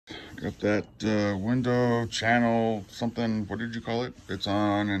Got that window channel something. What did you call it? It's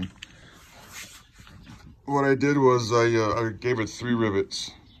on, and what I did was I gave it 3 rivets.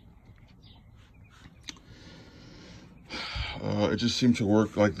 It just seemed to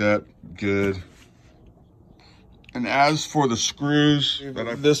work like that good. And as for the screws,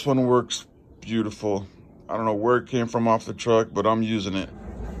 this one works beautiful. I don't know where it came from off the truck, but I'm using it.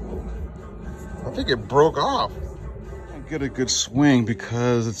 I think it broke off. I get a good swing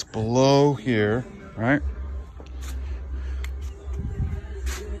because it's below here, right?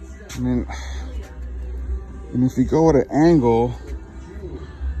 I mean, and if you go at an angle,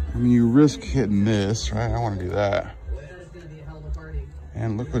 I mean, you risk hitting this, right? I want to do that.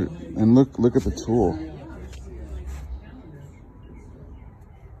 And look at it, and look at the tool.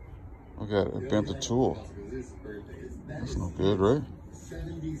 Look at it, it bent the tool. That's no good, right?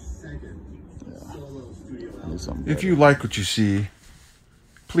 Yeah. If you like what you see,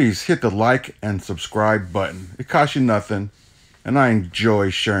 please hit the like and subscribe button. It costs you nothing, and I enjoy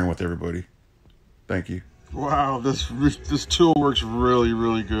sharing with everybody. Thank you. Wow, this tool works really,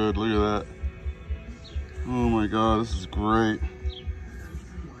 really good. Look at that. Oh my God, this is great.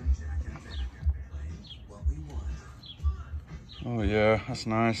 Oh yeah, that's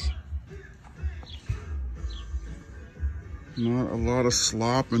nice. Not a lot of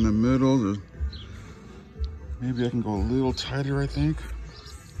slop in the middle. Maybe I can go a little tighter, I think.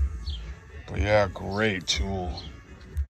 But yeah, great tool.